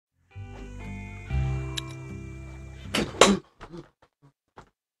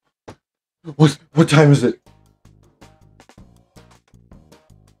What time is it?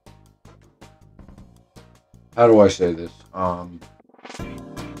 How do I say this?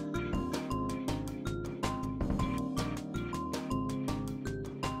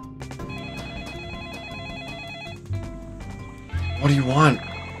 What do you want?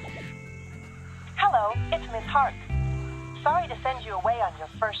 Hello, it's Miss Hart. Sorry to send you away on your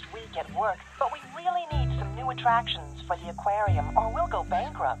first week at work, but we really need some new attractions for the aquarium or we'll go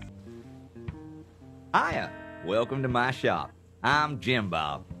bankrupt. Hiya, welcome to my shop. I'm Jim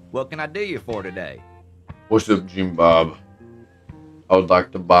Bob. What can I do you for today? What's up, Jim Bob? I'd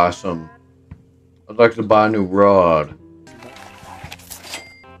like to buy a new rod.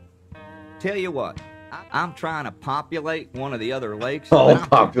 Tell you what, I'm trying to populate one of the other lakes. I'll but I'm too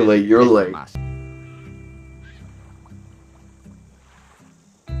populate busy your fixing lake. my-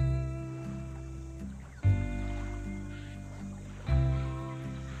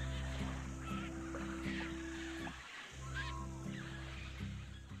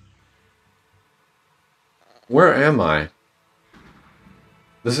 Where am I?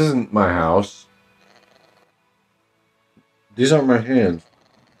 This isn't my house. These aren't my hands.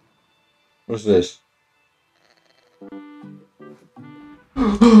 What's this?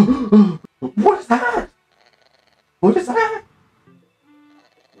 What is that? What is that?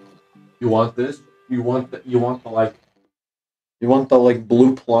 You want this? You want the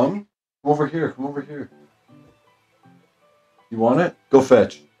blue plum? Come over here, come over here. You want it? Go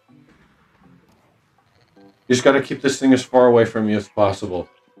fetch. You just gotta keep this thing as far away from you as possible.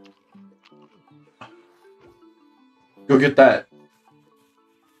 Go get that.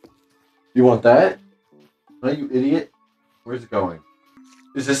 You want that? No, you idiot. Where's it going?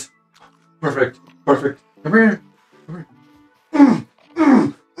 Is this perfect? Perfect. Come here. Come here.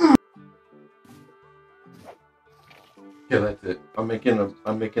 Yeah, that's it. I'm making a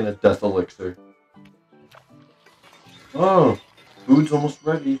death elixir. Oh, food's almost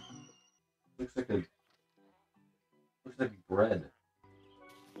ready. Looks like bread.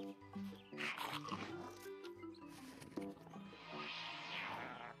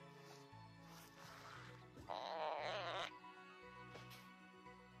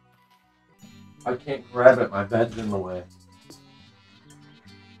 I can't grab it, my bed's in the way.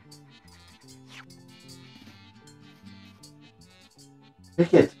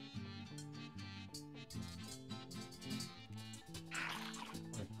 Take it. Oh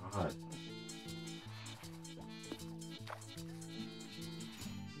my god.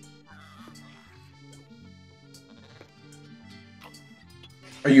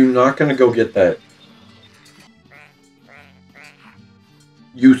 Are you not gonna go get that?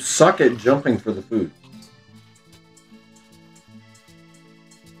 You suck at jumping for the food.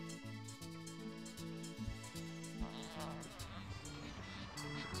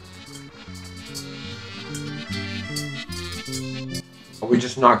 Are we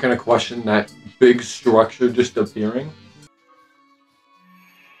just not gonna question that big structure just appearing?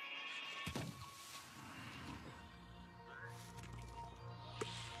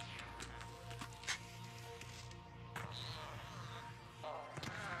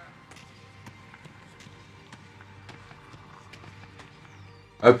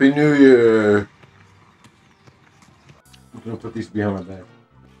 Happy New Year! I'm gonna put these behind my back.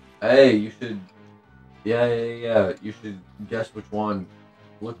 Hey, you should... Yeah. You should guess which one.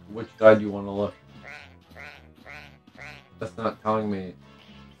 Look which side you want to look. That's not telling me.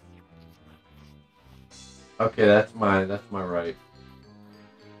 Okay, that's my right.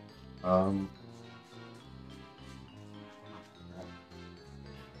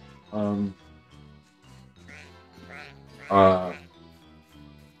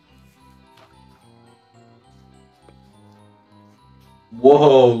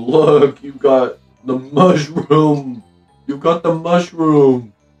 Whoa, look, you got the mushroom. You got the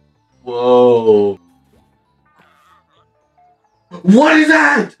mushroom. Whoa. What is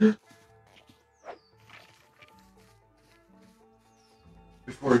that?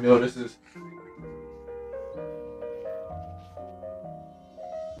 Before he notices.